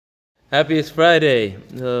Happiest Friday,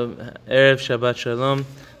 Erev Shabbat Shalom.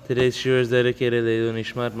 Today's shiur is dedicated to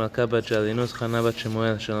Nishmat Malka bat Jalinus, Chana bat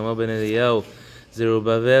Shemuel, Shlomo ben Eliyahu,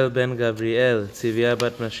 Zerubbabel ben Gabriel, Tzivia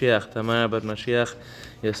bat Mashiach, Tamara bat Mashiach,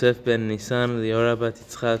 Yosef ben Nisan, Liora bat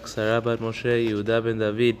Yitzchak, Sarah bat Moshe, Yehuda ben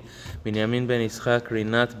David, Binyamin ben Yitzchak,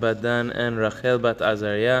 Rinat bat Dan, and Rachel bat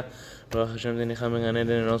Azariah. Baruch Hashem Zenicha ben Gan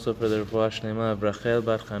Eden, and also for the Refuah Shlema of Rachel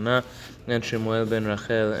bat Chana, and Shemuel ben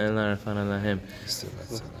Rachel, and La Rafana Lahem.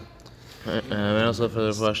 And also for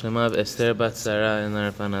the Refuah Shlema of Esther bat Sarah and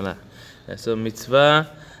La Rafana Lah. So mitzvah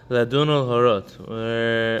ladun ul horot.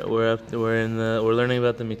 We're learning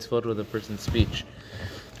about the mitzvot with a person's speech,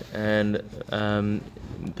 and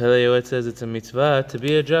Pele Yoetz says it's a mitzvah to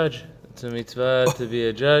be a judge. It's a mitzvah to be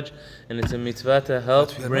a judge, and it's a mitzvah to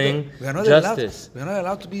help bring justice. We're not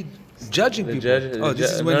allowed to be judging people.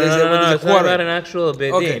 This is when there's a quarrel. It's not about an actual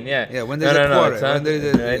bedin. Okay. Yeah, when there's a quarrel.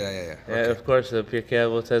 Yeah, of course, the Pirkei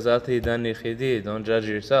Avot says, "Al tidan yichidi," don't judge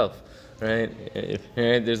yourself. Right?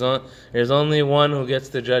 There's only one who gets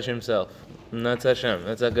to judge himself, and that's Hashem.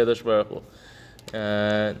 That's HaKadosh Baruch Hu.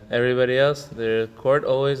 Everybody else, the court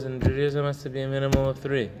always in Judaism has to be a minimum of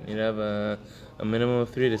 3. You have a minimum of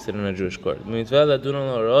 3 to sit in a Jewish court. Mitzvah ladun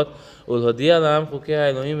al horot ulhodia la'am chukei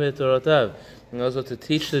ha'elohim ve'torotav. And also to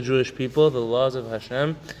teach the Jewish people the laws of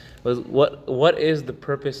Hashem. What is the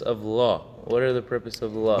purpose of law? What are the purpose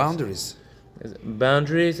of the laws?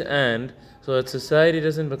 Boundaries, and so that society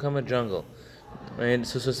doesn't become a jungle. Right?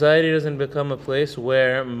 So society doesn't become a place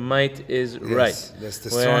where might is right. That's the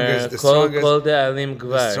strongest. The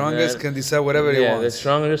strongest can decide whatever he wants. The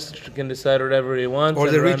strongest can decide whatever he wants. Or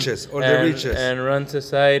the richest. And run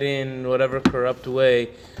society in whatever corrupt way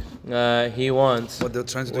he wants. What they're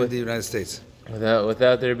trying to do in the United States.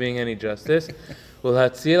 Without there being any justice.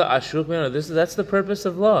 That's the purpose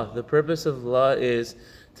of law. The purpose of law is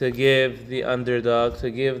to give the underdog,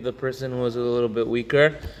 to give the person who is a little bit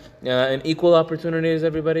weaker, an equal opportunity as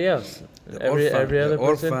everybody else. Every other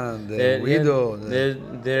person, orphan, the widow.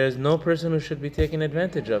 There's no person who should be taken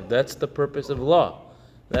advantage of. That's the purpose of law.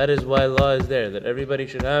 That is why law is there, that everybody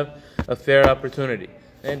should have a fair opportunity.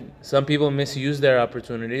 And some people misuse their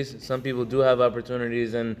opportunities. Some people do have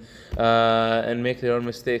opportunities and make their own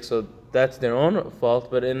mistakes. So that's their own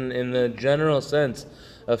fault. But in the general sense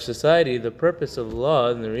of society, the purpose of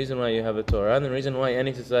law and the reason why you have a Torah and the reason why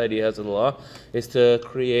any society has a law is to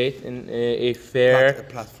create a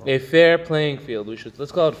fair playing field.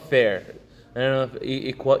 Let's call it fair. I don't know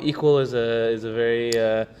if equal is a very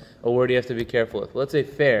a word you have to be careful with. Let's say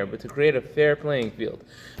fair, but to create a fair playing field.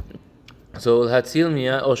 So hatzil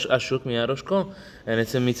ashuk miyad oshko, and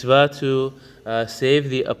it's a mitzvah to save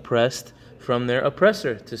the oppressed from their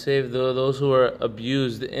oppressor, to save those who are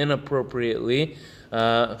abused inappropriately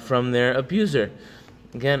from their abuser.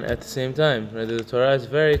 Again, at the same time, right, the Torah is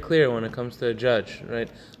very clear when it comes to a judge. Right,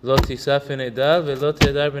 lo tisaf b'nei dal ve'lo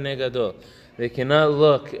tedar b'nei gadol. They cannot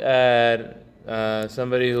look at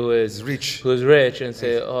somebody who is rich, and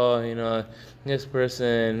say, this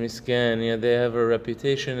person, misken, they have a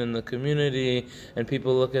reputation in the community, and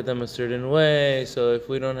people look at them a certain way. So if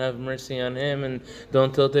we don't have mercy on him and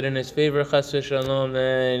don't tilt it in his favor, chas v'shalom,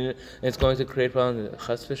 then it's going to create problems.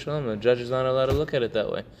 Chas v'shalom, the judge is not allowed to look at it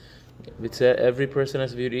that way. Every person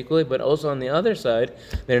has to be viewed equally, but also on the other side,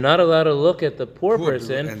 they're not allowed to look at the poor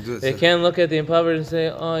person. They can't look at the impoverished and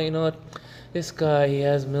say, you know what? This guy, he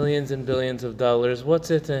has millions and billions of dollars.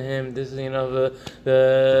 What's it to him? This,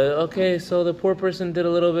 okay, so the poor person did a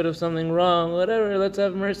little bit of something wrong. Whatever, let's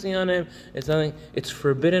have mercy on him. It's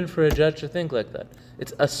forbidden for a judge to think like that.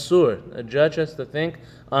 It's asur. A judge has to think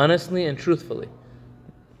honestly and truthfully.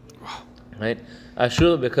 Right?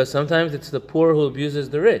 Ashur, because sometimes it's the poor who abuses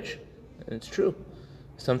the rich. It's true.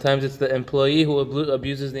 Sometimes it's the employee who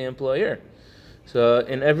abuses the employer. So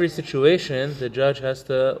in every situation, the judge has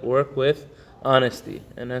to work with honesty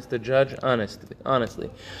and has to judge honestly.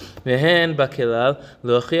 And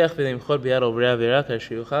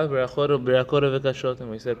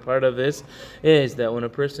we said part of this is that when a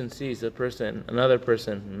person sees another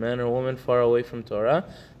person, man or woman, far away from Torah,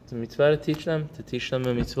 it's a mitzvah to teach them the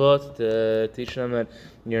mitzvot, to teach them that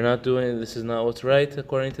you're not doing, this is not what's right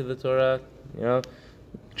according to the Torah.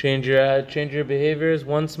 Change your behaviors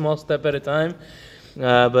one small step at a time.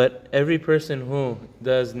 But every person who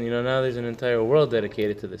does, now there's an entire world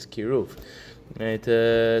dedicated to this kiruv, right?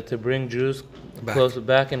 To bring Jews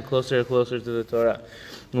back and closer to the Torah.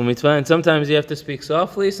 And sometimes you have to speak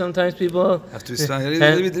softly. Sometimes people have to sound a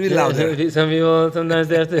little bit louder. Some people sometimes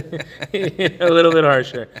they have to a little bit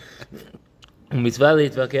harsher. Mitzvah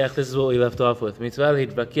להתווכח, this is what we left off with. Mitzvah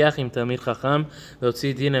להתווכח עם תלמיד חכם,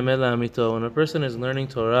 להוציא דין אמת לאמיתו. When a person is learning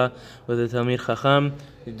Torah with a תלמיד חכם,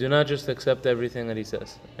 you do not just accept everything that he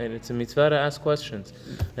says. Right? It's a mitzvah to ask questions.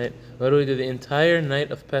 Right? What do we do? The entire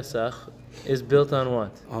night of Pesach is built on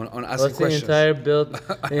what? On asking What's questions.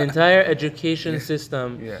 The entire education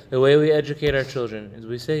system, the way we educate our children, is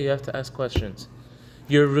we say you have to ask questions.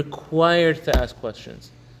 You're required to ask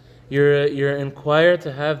questions. You're inquired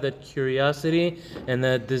to have that curiosity and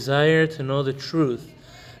that desire to know the truth,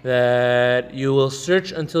 that you will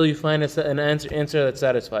search until you find an answer that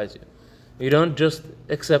satisfies you. You don't just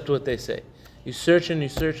accept what they say. You search and you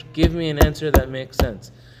search, give me an answer that makes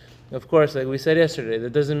sense. Of course, like we said yesterday,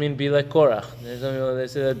 that doesn't mean be like Korach. There's some people that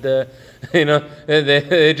say that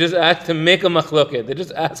they just ask to make a machloket. They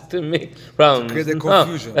just ask to make problems. To create the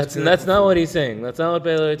confusion. No, that's not what he's saying. That's not what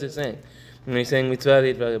Pele Yoetz is saying. And he's saying mitzvah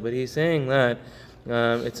litvakeh, but he's saying that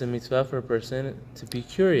it's a mitzvah for a person to be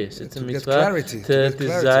curious. It's a mitzvah to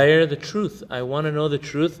desire the truth. I want to know the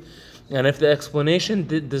truth, and if the explanation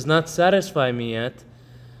does not satisfy me yet,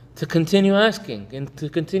 to continue asking and to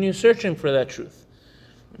continue searching for that truth.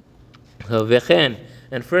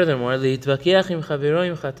 And furthermore, להתווכח עם חברו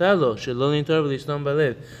אם חטא לו, שלא לנטור ולשנוא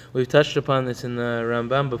בלב. We've touched upon this in the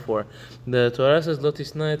Rambam before. The Torah says, לא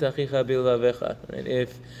תשנא את אחיך בלבבך.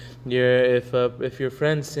 If your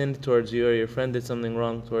friend sinned towards you or your friend did something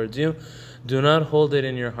wrong towards you, do not hold it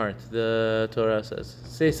in your heart. The Torah says,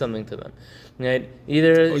 say something to them. Right?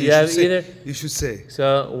 You should say.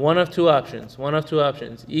 So one of two options.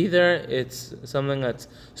 Either it's something that's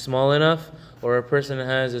small enough, or a person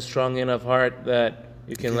has a strong enough heart that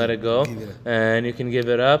you can let it go, and you can give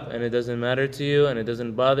it up, and it doesn't matter to you, and it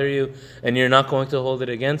doesn't bother you, and you're not going to hold it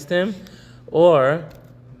against him, or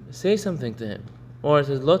say something to him. Or it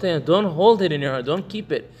says, don't hold it in your heart, don't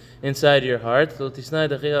keep it inside your heart.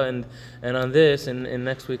 And on this, in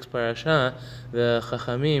next week's parasha, the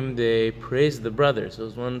Chachamim, they praised the brothers. It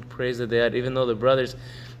was one praise that they had, even though the brothers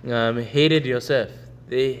hated Yosef.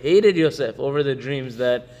 They hated Yosef over the dreams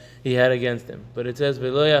that he had against him. But it says,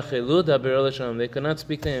 they could not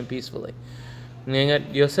speak to him peacefully. And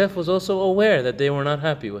yet Yosef was also aware that they were not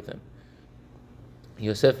happy with him.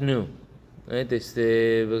 Yosef knew. Right? They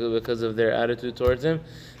stay because of their attitude towards him.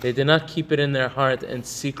 They did not keep it in their heart and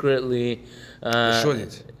secretly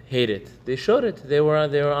hate it. They showed it. They were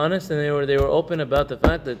honest, and they were open about the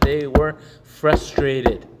fact that they were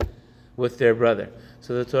frustrated with their brother.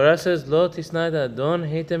 So the Torah says, "Lo tisnada," don't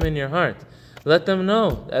hate them in your heart. Let them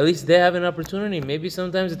know. At least they have an opportunity. Maybe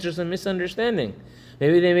sometimes it's just a misunderstanding.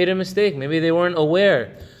 Maybe they made a mistake. Maybe they weren't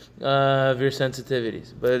aware of your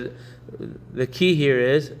sensitivities. But the key here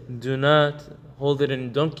is, do not hold it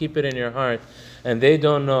in, don't keep it in your heart, and they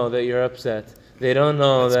don't know that you're upset. They don't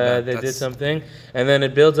know that they did something, and then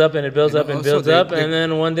it builds up and it builds up and builds up, and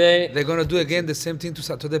then one day they're going to do again the same thing to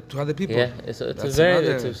other people. Yeah, so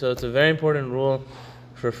it's a very important rule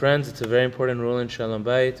for friends. It's a very important rule in Shalom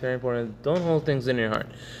Bayit. Very important. Don't hold things in your heart.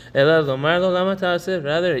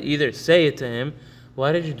 Rather, either say it to him.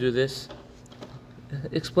 Why did you do this?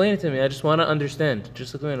 Explain it to me. I just want to understand.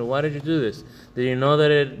 Just explain it. Why did you do this? Did you know that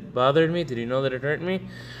it bothered me? Did you know that it hurt me?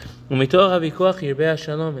 And through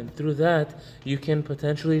that, you can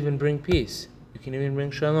potentially even bring peace. You can even bring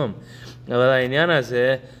shalom. However,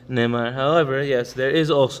 yes, there is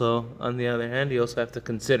also, on the other hand, you also have to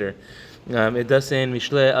consider. It does say in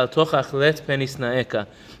Mishle, Al tochach let penis naeka.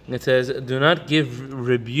 It says, do not give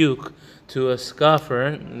rebuke to a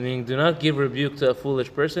scoffer, meaning do not give rebuke to a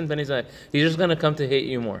foolish person. He's just going to come to hate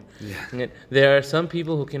you more. Yeah. There are some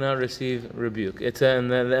people who cannot receive rebuke. It's in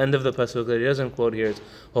the end of the pasuk that he doesn't quote here. It's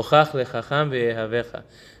hochach lechacham ve'yehavecha.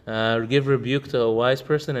 Give rebuke to a wise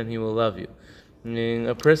person and he will love you. Meaning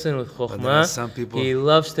a person with chokhmah, he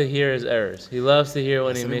loves to hear his errors. He loves to hear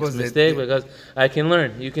when he makes a mistake, because I can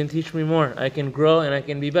learn. You can teach me more. I can grow and I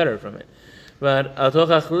can be better from it. But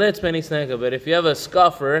if you have a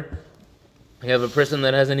scoffer, you have a person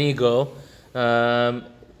that has an ego,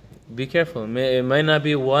 be careful. It might not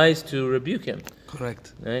be wise to rebuke him.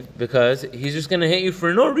 Correct. Right? Because he's just going to hate you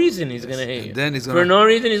for no reason. He's going to hate you. For no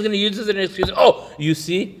reason, he's going to use this as an excuse. Oh, you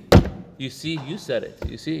see, you said it.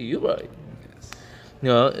 You see, you right. You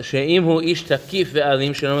have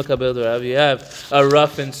a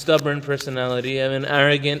rough and stubborn personality. You have an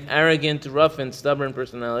arrogant, rough and stubborn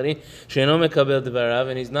personality.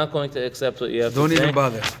 And he's not going to accept what you have to say. Don't even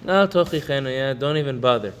bother. Don't even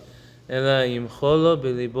bother.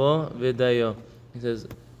 He says,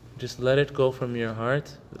 just let it go from your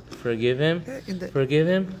heart. Forgive him,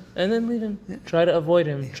 and then leave him. Yeah. Try to avoid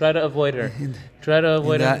him. Try to avoid her. Try to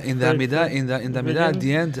avoid him. In the Amidah, at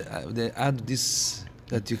the end, they add this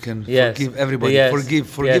that you can Yes. forgive everybody. Yes. Forgive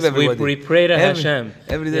Yes. everybody. We pray to Hashem.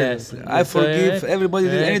 Every day. Yes. I forgive everybody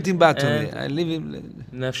did Right. anything bad to And me. I leave him.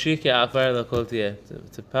 Nafshi ke'afar l'kol tiyeh.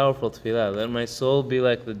 It's a powerful tefillah. Let my soul be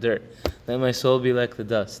like the dirt. Let my soul be like the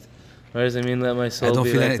dust. What does it mean? Let my soul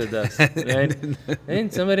be like the dust. Right?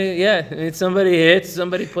 And somebody hits,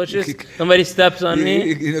 somebody pushes, somebody steps on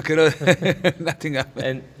me. Nothing happens.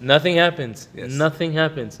 And nothing happens. Yes. Nothing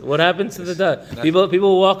happens. What happens to the dust?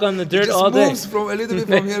 People walk on the dirt all day. It just moves from a little bit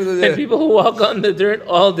from here to there. And people who walk on the dirt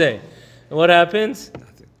all day. And what happens?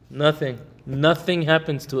 Nothing. Nothing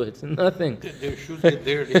happens to it. Nothing. Their shoes get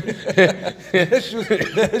dirty. Their shoes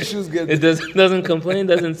get It doesn't complain,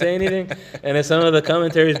 doesn't say anything. And as some of the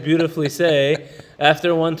commentaries beautifully say,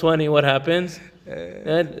 after 120, what happens?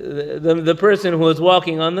 The person who is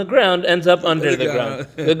walking on the ground ends up under the ground.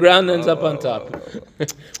 The ground ends up on top.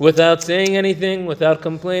 Without saying anything, without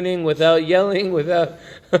complaining, without yelling, without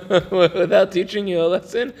teaching you a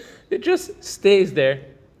lesson, it just stays there.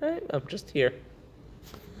 Right? I'm just here.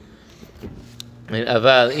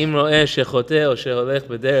 אבל אם רואה שחוטא או שהולך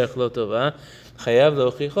בדרך לא טובה, חייב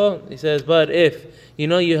להוכיחו. He says, but if you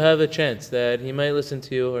know you have a chance that he might listen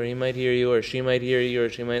to you, or he might hear you, or she might hear you, or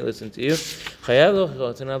she might listen to you, חייב להוכיחו.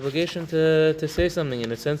 It's an obligation to say something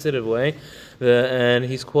in a sensitive way. And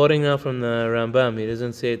he's quoting now from the Rambam. He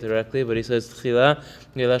doesn't say it directly, but he says, תחילה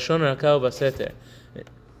ללשון רכה ובסתר.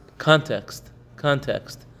 Context.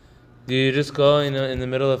 Do you just go, in the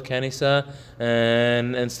middle of Kanisa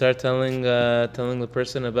and start telling the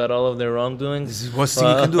person about all of their wrongdoings? This is the worst thing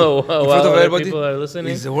you can do. In front While of everybody, people are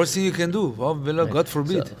listening? it's the worst thing you can do. God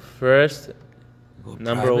forbid. So first, Go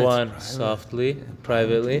number one, private. softly,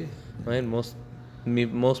 privately. Right? Most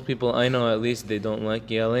people I know, at least, they don't like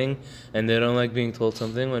yelling, and they don't like being told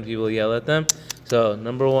something when people yell at them. So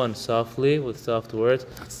number one, softly, with soft words.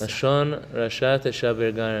 Lashon rasha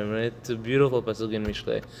teshaber garim. Right? It's a beautiful pasuk in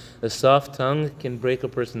Mishlei. A soft tongue can break a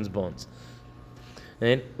person's bones.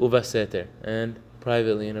 Right? Uvaseter, and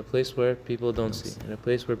privately, in a place where people don't see, in a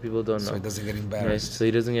place where people don't know. So he doesn't get Right? embarrassed. So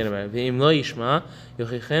he doesn't get embarrassed. ואם לא ישמע,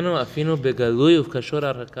 יוכיחנו אפילו בגלוי ובקשור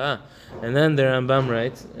הרקעה. And then the Rambam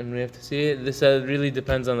writes, and we have to see, this really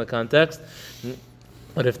depends on the context,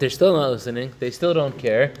 but if they're still not listening, they still don't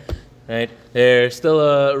care, right? They're still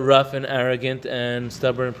a rough and arrogant and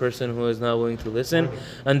stubborn person who is not willing to listen.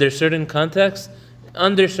 Under certain contexts, I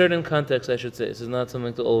should say, this is not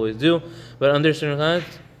something to always do, but under certain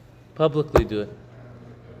contexts, publicly do it.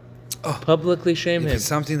 Publicly shame him. It's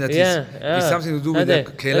something that it's something to do with the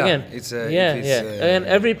kela. Again,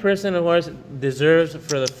 every person, of course, deserves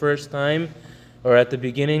for the first time or at the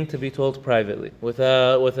beginning to be told privately,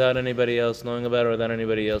 without anybody else knowing about it, or without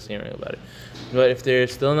anybody else hearing about it. But if they're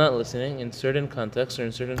still not listening, in certain contexts or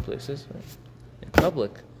in certain places, in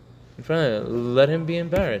public, in front of them, let him be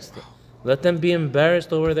embarrassed. Let them be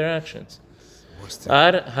embarrassed over their actions.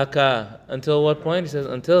 Ad haka. Until what point? He says,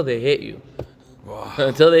 until they hate you. Wow.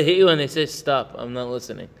 Until they hit you and they say, stop, I'm not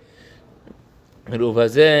listening. At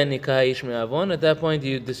that point,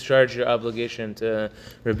 you discharge your obligation to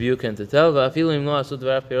rebuke and to tell. And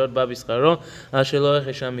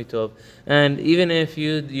even if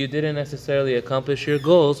you didn't necessarily accomplish your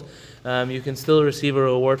goals, you can still receive a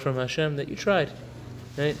reward from Hashem that you tried.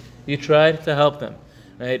 Right? You tried to help them.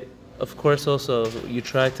 Right? Of course, also, you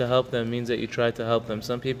try to help them means that you try to help them.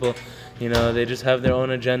 Some people, they just have their own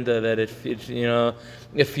agenda that it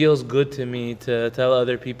feels good to me to tell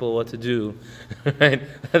other people what to do. Right?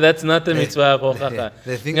 That's not the mitzvah of hochacha.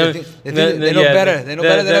 They know better. They know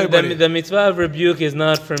better than everybody. The mitzvah of rebuke is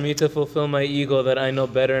not for me to fulfill my ego that I know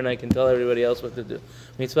better and I can tell everybody else what to do.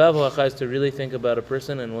 Mitzvah of hochacha is to really think about a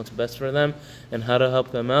person and what's best for them and how to help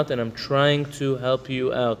them out. And I'm trying to help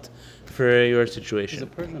you out for your situation.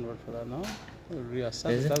 There's a Persian word for that, no?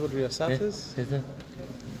 Riyasat. Is that what riyasat is?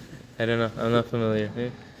 I don't know. I'm not familiar.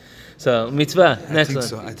 So, mitzvah.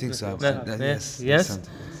 Next one. I think so. Yes?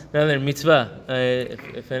 Another mitzvah.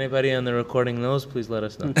 If anybody on the recording knows, please let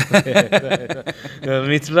us know.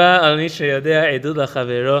 מיצווה על מי שיודע עדות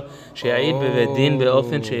לחברו שיעיד בבית דין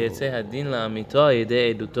באופן שיצא הדין לעמיתו על ידי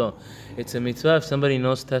עדותו. It's a mitzvah if somebody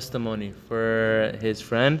knows testimony for his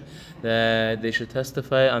friend that they should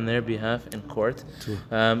testify on their behalf in court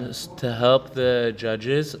to help the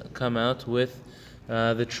judges come out with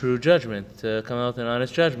the true judgment, to come out with an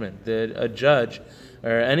honest judgment. A judge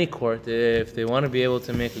or any court, if they want to be able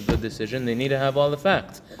to make a good decision, they need to have all the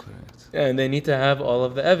facts. Correct. And they need to have all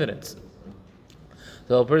of the evidence.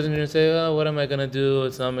 So a person shouldn't say, oh, what am I going to do?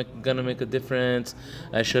 It's not going to make a difference.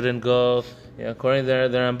 I shouldn't go. According to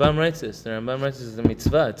the Rambam writes this. The Rambam writes this is a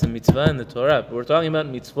mitzvah. It's a mitzvah in the Torah. We're talking about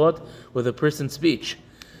mitzvot with a person's speech.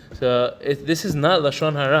 So this is not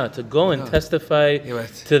lashon hara to go and testify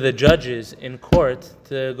to the judges in court.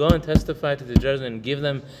 To go and testify to the judges and give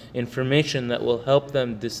them information that will help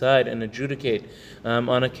them decide and adjudicate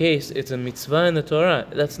on a case. It's a mitzvah in the Torah.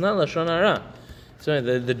 That's not lashon hara. So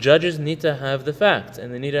the judges need to have the facts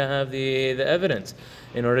and they need to have the evidence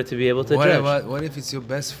in order to be able to judge. What if it's your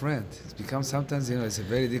best friend? It becomes sometimes, it's a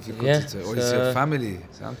very difficult situation. Or so, it's your family,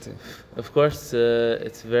 something. Of course,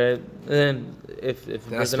 it's very. Then, if a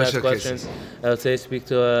person has questions, I would say speak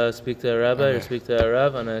to a rabbi or speak to a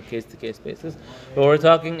rav on a case-to-case basis. But we're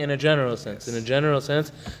talking in a general sense. In a general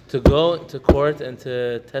sense, to go to court and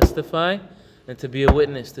to testify and to be a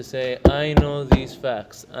witness, to say, I know these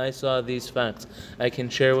facts, I saw these facts, I can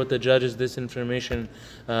share with the judges this information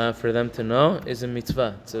for them to know, is a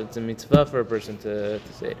mitzvah. So it's a mitzvah for a person to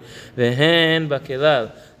say it. V'hen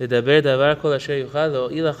bakelal, ledaber davar kol asher yuchal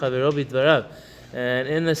lo'ila chavero b'dvarav. And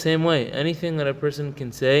in the same way, anything that a person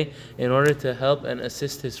can say in order to help and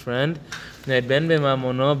assist his friend, ben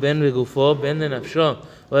b'mamono, ben b'gufo, ben b'nafsho,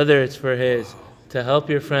 whether it's for to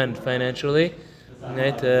help your friend financially,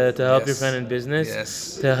 right, to help your friend in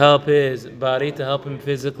business, to help his body, to help him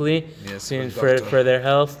physically, for their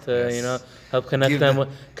health, to help connect them with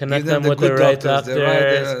the right doctors,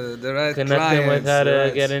 the right connect clients, them with how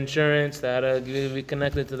to get insurance, how to be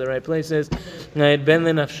connected to the right places, right? Ben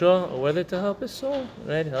lenafsho, or whether to help his soul,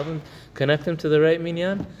 right? Help him, connect him to the right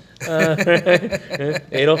minyan.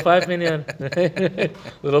 805 minyan. Right?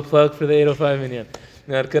 Little plug for the 805 minyan.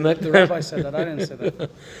 Now connect the rabbi said that. I didn't say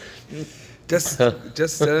that. Just tell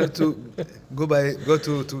them to go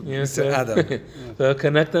to Mr. Adam. So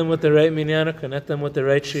connect them with the right minyan, or connect them with the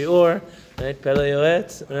right shiur, right? Pele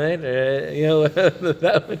Yoetz, right?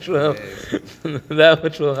 That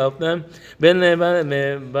which will help them.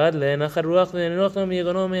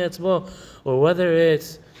 Or whether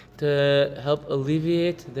it's to help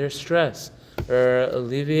alleviate their stress or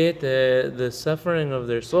alleviate the suffering of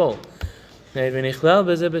their soul. And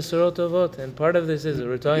part of this is,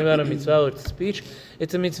 we're talking about a mitzvah with speech.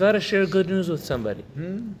 It's a mitzvah to share good news with somebody.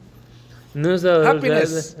 News that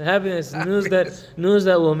happiness. News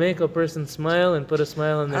that will make a person smile and put a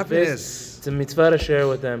smile on their face. It's a mitzvah to share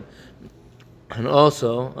with them. And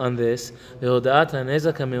also on this, or if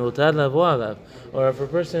a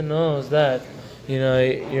person knows that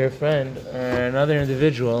your friend or another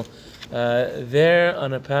individual, they're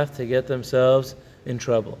on a path to get themselves in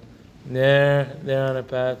trouble. They're on a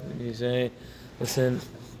path. You say, listen,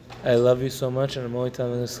 I love you so much, and I'm only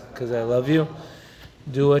telling this because I love you.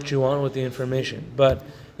 Do what you want with the information. But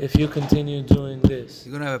if you continue doing this,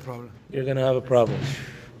 you're going to have a problem. You're going to have a problem.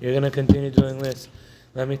 You're going to continue doing this.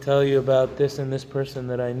 Let me tell you about this and this person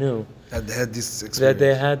that I knew. That they had this experience. That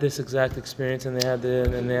they had this exact experience and they had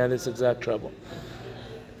this exact trouble.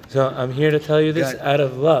 So I'm here to tell you this out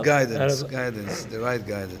of love. Guidance, the right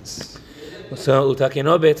guidance. So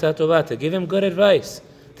to give him good advice,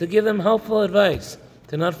 to give him helpful advice,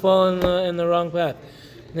 to not fall in the wrong path.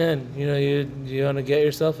 Then you want to get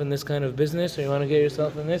yourself in this kind of business, or you want to get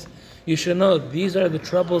yourself in this. You should know these are the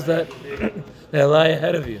troubles that lie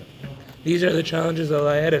ahead of you. These are the challenges that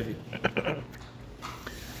lie ahead of you.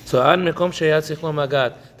 So to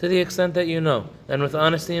the extent that you know, and with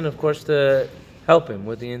honesty, and of course to help him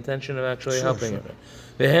with the intention of actually helping him.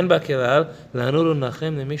 And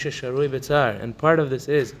part of this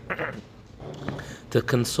is to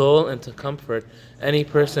console and to comfort any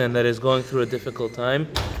person that is going through a difficult time,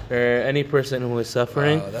 or any person who is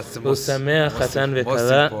suffering. That's the most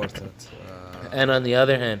important. And on the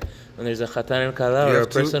other hand, when there's a chatan and kala, or a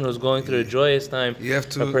person who's going through a joyous time, you have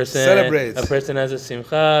to celebrate. A person has a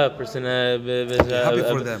simcha, a person has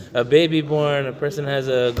a baby born, a person has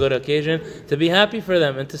a good occasion, to be happy for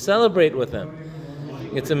them and to celebrate with them.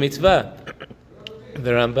 It's a mitzvah.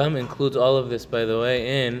 The Rambam includes all of this, by the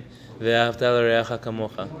way, in Ve'ahavta l'reacha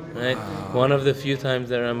kamocha. Right? One of the few times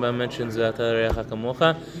that Rambam mentions Ve'ahavta l'reacha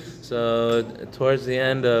kamocha. So towards the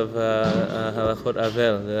end of Halachot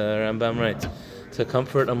Avel, the Rambam writes, to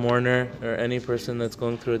comfort a mourner or any person that's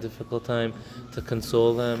going through a difficult time, to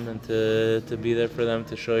console them and to be there for them,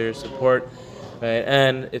 to show your support. Right?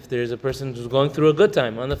 And if there's a person who's going through a good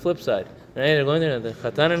time, on the flip side, right? They're going there, the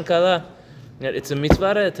chatan and kala. It's a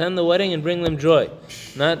mitzvah to attend the wedding and bring them joy,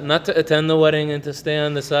 not to attend the wedding and to stay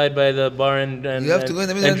on the side by the bar and you have to go in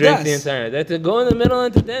the middle and drink the entire night. They have to go in the middle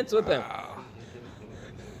and to dance with them,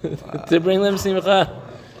 to bring them simcha.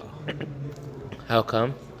 How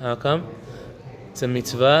come? It's a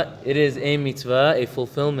mitzvah. It is a mitzvah, a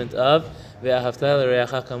fulfillment of ve'ahavta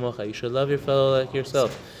l'reacha kamocha. You should love your fellow like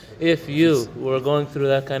yourself. If you were going through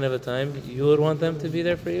that kind of a time, you would want them to be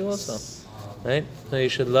there for you also. Right? So you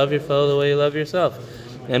should love your fellow the way you love yourself.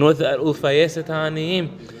 And with that, ulfayeset ha'aniyim,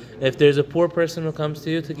 if there's a poor person who comes to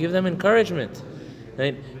you, to give them encouragement.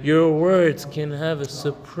 Right? Your words can have a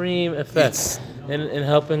supreme effect in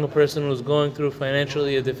helping a person who's going through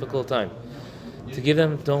financially a difficult time. To give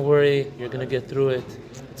them, don't worry, you're going to get through it.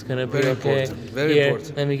 It's going to be okay. Very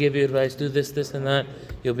important. Let me give you advice. Do this, this, and that.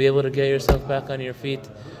 You'll be able to get yourself back on your feet.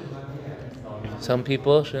 Some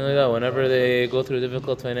people, whenever they go through a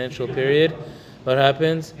difficult financial period, what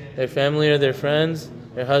happens? Their family or their friends,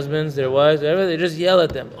 their husbands, their wives, whatever, they just yell at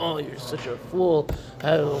them. Oh, you're such a fool!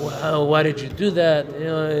 Why did you do that?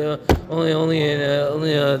 Only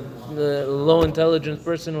a low intelligence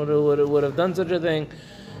person would have done such a thing.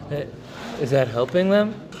 Is that helping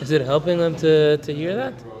them? Is it helping them to hear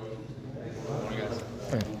that?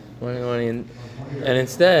 And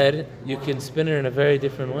instead, you can spin it in a very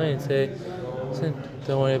different way and say, listen,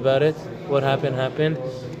 don't worry about it. What happened, happened.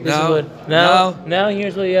 Now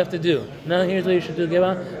here's what you have to do. Now here's what you should do,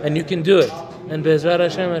 and you can do it. And Be'ezrat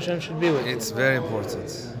Hashem should be with you. It's very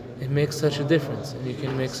important. It makes such a difference, and you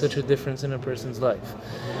can make such a difference in a person's life.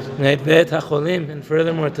 And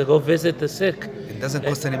furthermore, to go visit the sick. It doesn't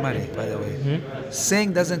cost any money, by the way.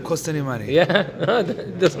 Saying doesn't cost any money. Yeah, no,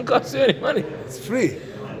 it doesn't cost you any money. It's free.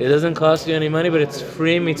 It doesn't cost you any money, but it's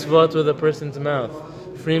free mitzvot with a person's mouth.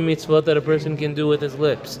 Free mitzvot that a person can do with his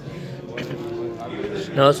lips.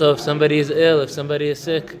 And also, if somebody is ill, if somebody is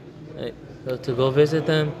sick, to go visit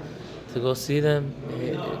them, to go see them,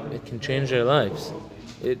 it can change their lives.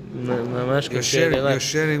 It can change their lives. You're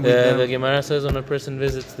sharing with them. The Gemara says when a person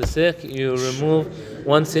visits the sick, you remove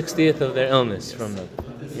 1/60th of their illness from them.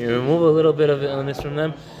 You remove a little bit of illness from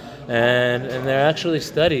them. And there are actually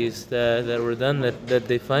studies that were done that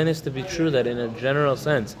they find this to be true, that in a general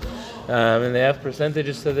sense, and they have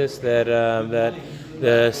percentages to this, that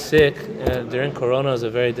the sick during Corona is a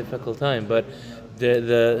very difficult time, but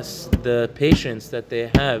the patients that they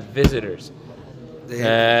have, visitors,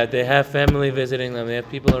 they have family visiting them, they have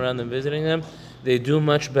people around them visiting them, they do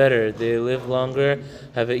much better, they live longer,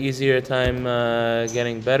 have an easier time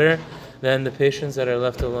getting better than the patients that are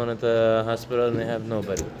left alone at the hospital and they have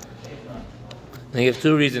nobody. They have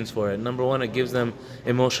two reasons for it. Number one, it gives them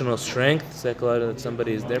emotional strength, psychologically, that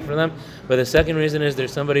somebody is there for them. But the second reason is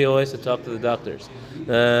there's somebody always to talk to the doctors.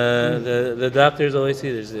 The doctors always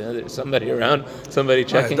see there's somebody around, somebody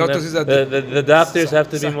checking them. The doctors have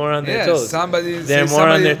to be more on their toes. They're more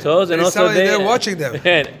on their toes, and also they're watching them.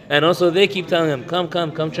 And also they keep telling them, come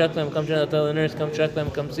check them, come tell the nurse, come check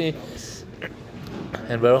them, come see.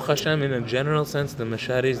 And Baruch Hashem, in a general sense, the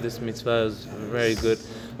Masharis, this mitzvah is very good.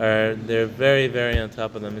 They're very, very on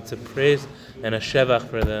top of them. It's a praise and a shevach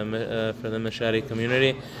for the Mashari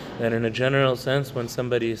community, that in a general sense, when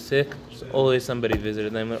somebody is sick, there's always somebody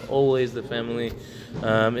visiting them, and always the family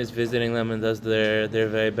is visiting them and does their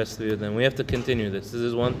very best to be with them. We have to continue this. This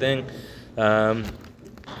is one thing.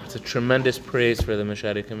 It's a tremendous praise for the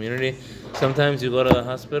Mashari community. Sometimes you go to the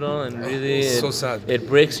hospital and really it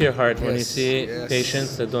breaks your heart when you see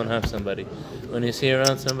patients that don't have somebody. When you see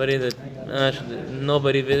around somebody that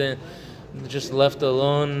nobody visiting, just left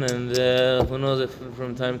alone, and who knows if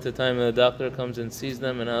from time to time the doctor comes and sees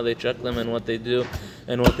them and how they check them and what they do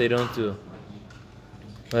and what they don't do.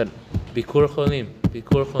 But Bikur Cholim,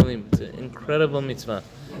 it's an incredible mitzvah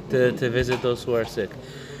to visit those who are sick.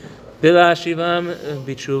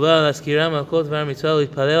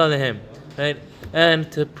 Right?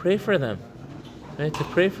 And to pray for them. Right? To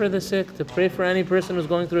pray for the sick, to pray for any person who's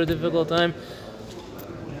going through a difficult time.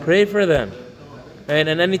 Pray for them. Right?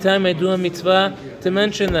 And anytime I do a mitzvah, to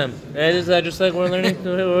mention them. Right? Is that just like we're learning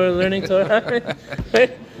Torah?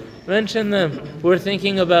 Right? Mention them. We're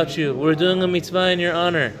thinking about you. We're doing a mitzvah in your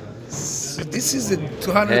honor. So this is a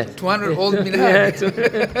 200 old minhag.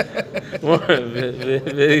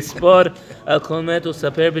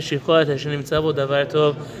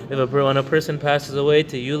 When a person passes away,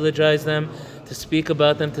 to eulogize them, to speak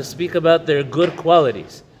about them, to speak about their good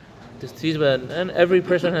qualities. And every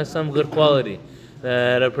person has some good quality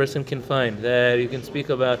that a person can find, that you can speak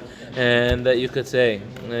about, and that you could say.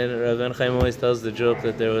 And Rabbi Chaim always tells the joke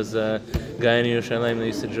that there was a guy in Yerushalayim that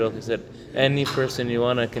used to joke. He said, any person you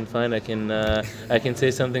want, I can find. I can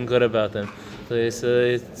say something good about them. So he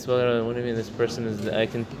said, what do you mean? This person is? I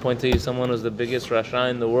can point to you someone who's the biggest rasha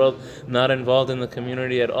in the world, not involved in the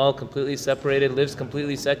community at all, completely separated, lives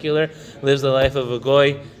completely secular, lives the life of a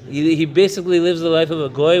goy. He basically lives the life of a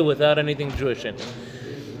goy without anything Jewish in him.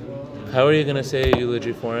 How are you going to say a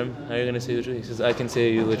eulogy for him? How are you going to say a eulogy? He says, I can say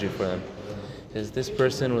a eulogy for them. Because this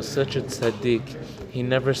person was such a tzaddik, he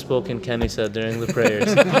never spoke in Kanisa during the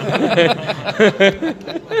prayers.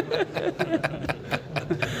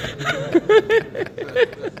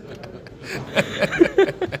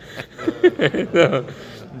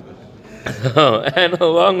 And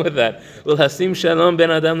along with that, Hasim Shalom ben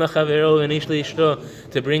Adam lachavero v'nish liishto,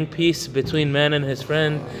 to bring peace between man and his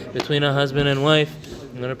friend, between a husband and wife.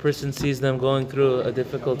 When a person sees them going through a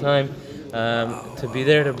difficult time, to be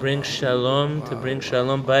there to bring shalom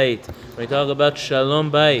bayit. We talk about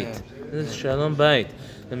shalom bayit. This is shalom bayit,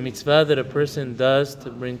 the mitzvah that a person does to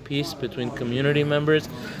bring peace between community members,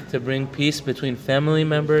 to bring peace between family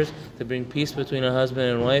members, to bring peace between a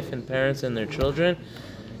husband and wife and parents and their children.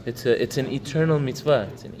 It's an eternal mitzvah.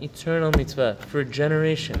 It's an eternal mitzvah for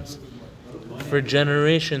generations. For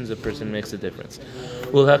generations, a person makes a difference.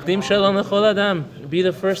 Ulhakdim shalom lechol adam. Be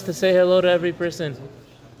the first to say hello to every person.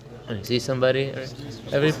 When you see somebody,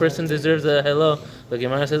 every person deserves a hello. The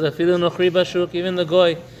Gemara says, "Afilu nochri bashuk." Even the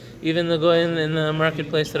goy in the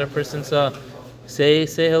marketplace that a person saw, say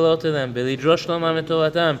hello to them. Belidrosh lomam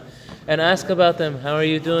etovatam, and ask about them. How are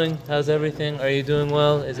you doing? How's everything? Are you doing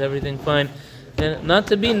well? Is everything fine? And not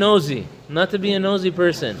to be nosy, not to be a nosy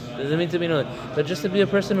person. Doesn't mean to be nosy, but just to be a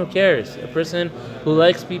person who cares, a person who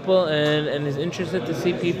likes people and is interested to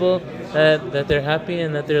see people that they're happy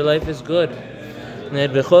and that their life is good.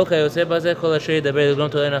 Anything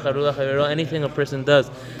a person does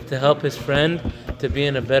to help his friend to be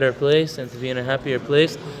in a better place and to be in a happier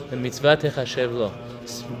place, the mitzvah techashev lo.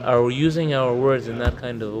 Our using our words in that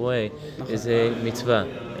kind of a way is a mitzvah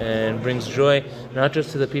and brings joy not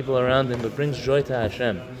just to the people around them, but brings joy to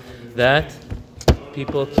Hashem. That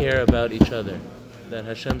people care about each other. That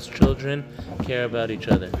Hashem's children care about each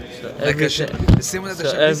other. So the same way that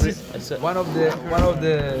Hashem is one of the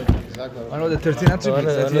 13 attributes. One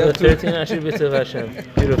of the 13 attributes of Hashem.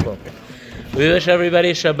 Beautiful. We wish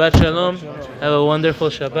everybody Shabbat Shalom. Have a wonderful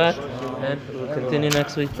Shabbat, and we'll continue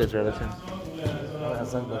next week.